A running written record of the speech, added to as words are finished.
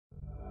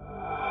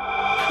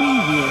Time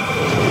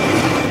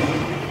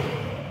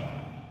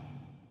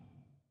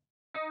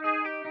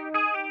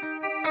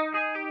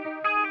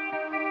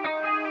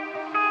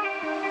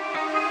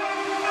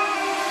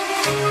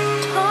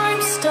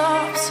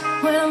stops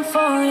when I'm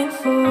falling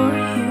for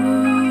you.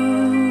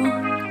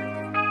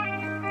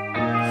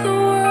 The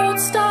world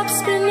stops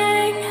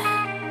spinning,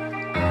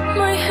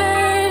 my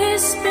head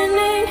is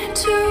spinning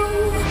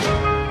too.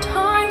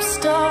 Time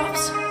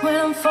stops when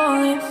I'm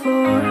falling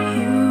for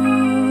you.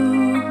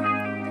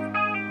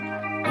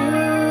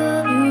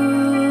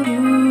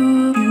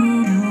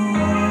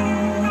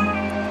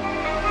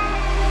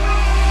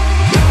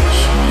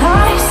 Should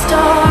I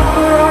stop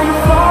or are you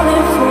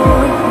falling for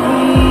me?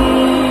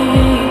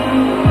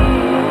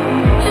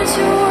 Is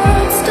your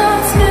world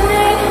stop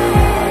spinning?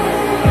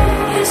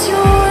 Is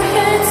your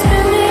head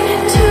spinning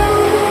too?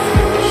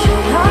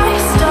 Should I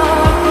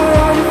stop or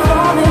are you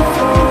falling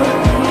for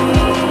me?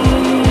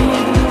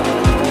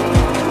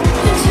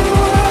 Is your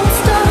world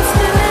stop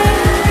spinning?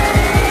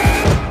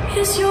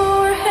 Is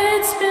your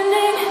head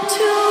spinning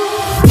too?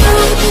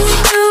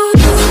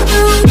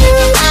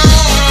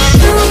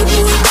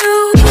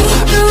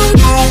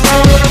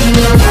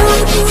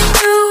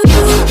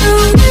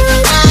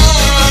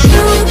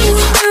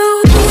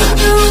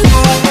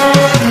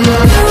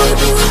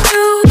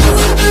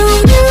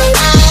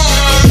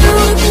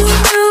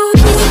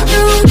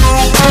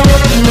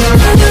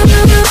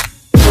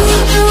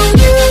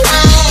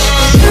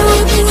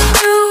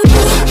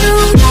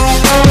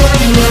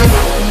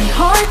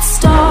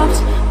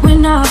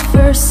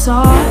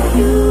 Saw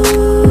you.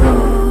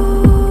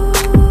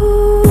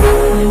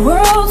 My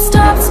world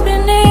stopped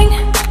spinning.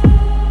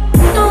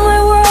 Now my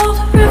world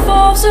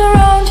revolves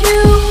around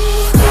you.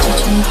 Did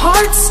your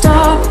heart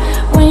stop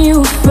when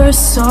you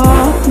first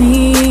saw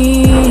me?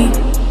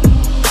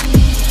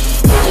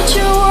 Did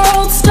your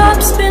world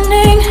stop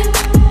spinning?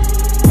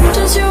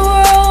 Does your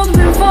world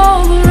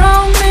revolve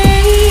around me?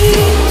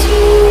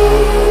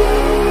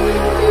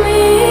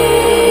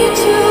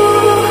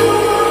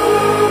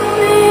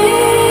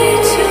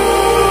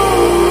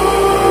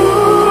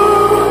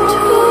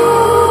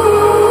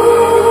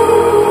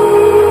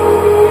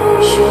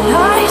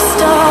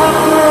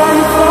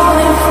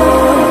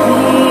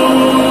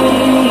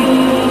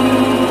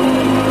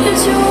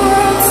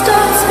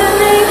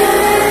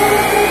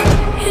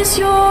 Is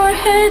your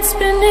head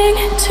spinning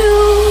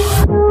too?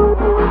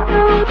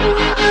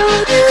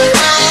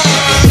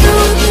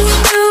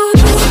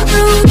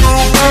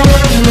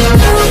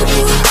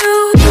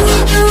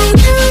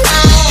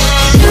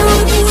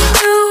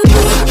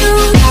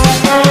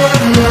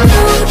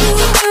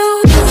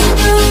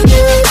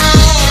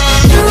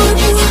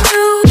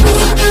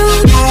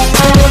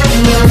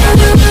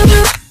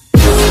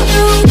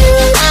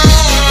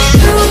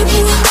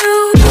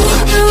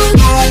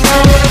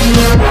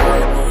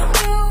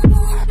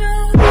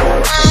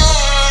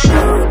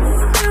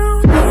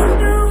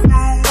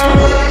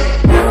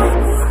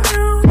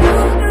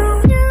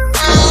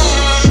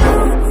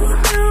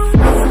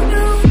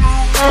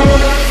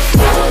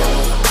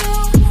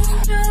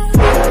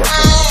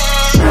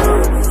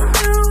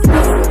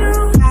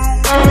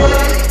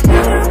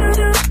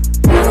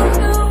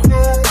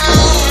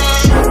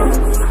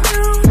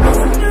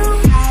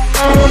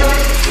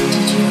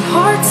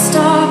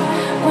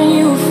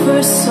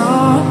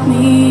 Saw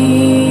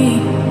me.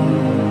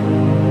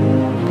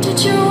 Did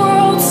your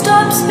world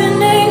stop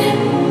spinning?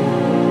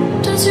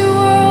 Does your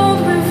world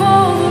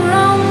revolve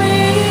around me?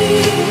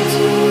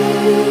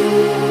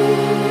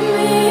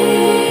 Me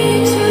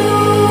too.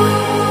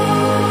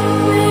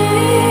 Me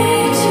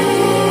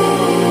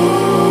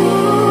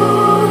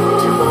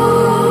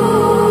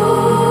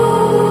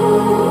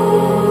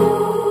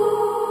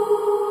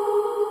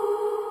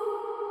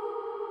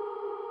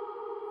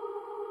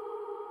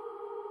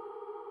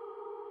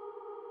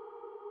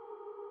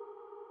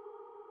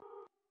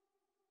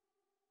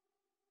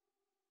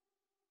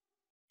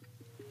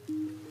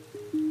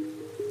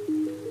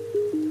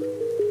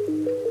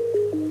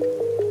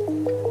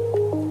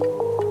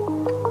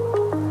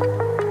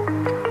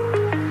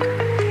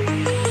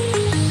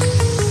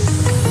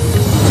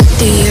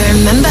Do you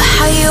remember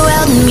how you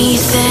held me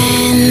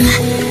then?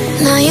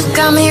 Now you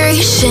got me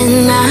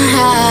reaching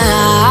out.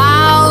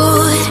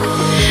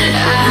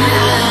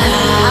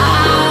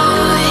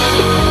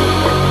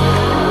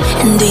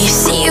 And do you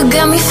see you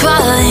got me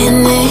falling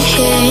in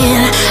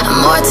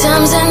more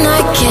times than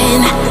I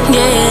can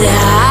get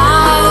out?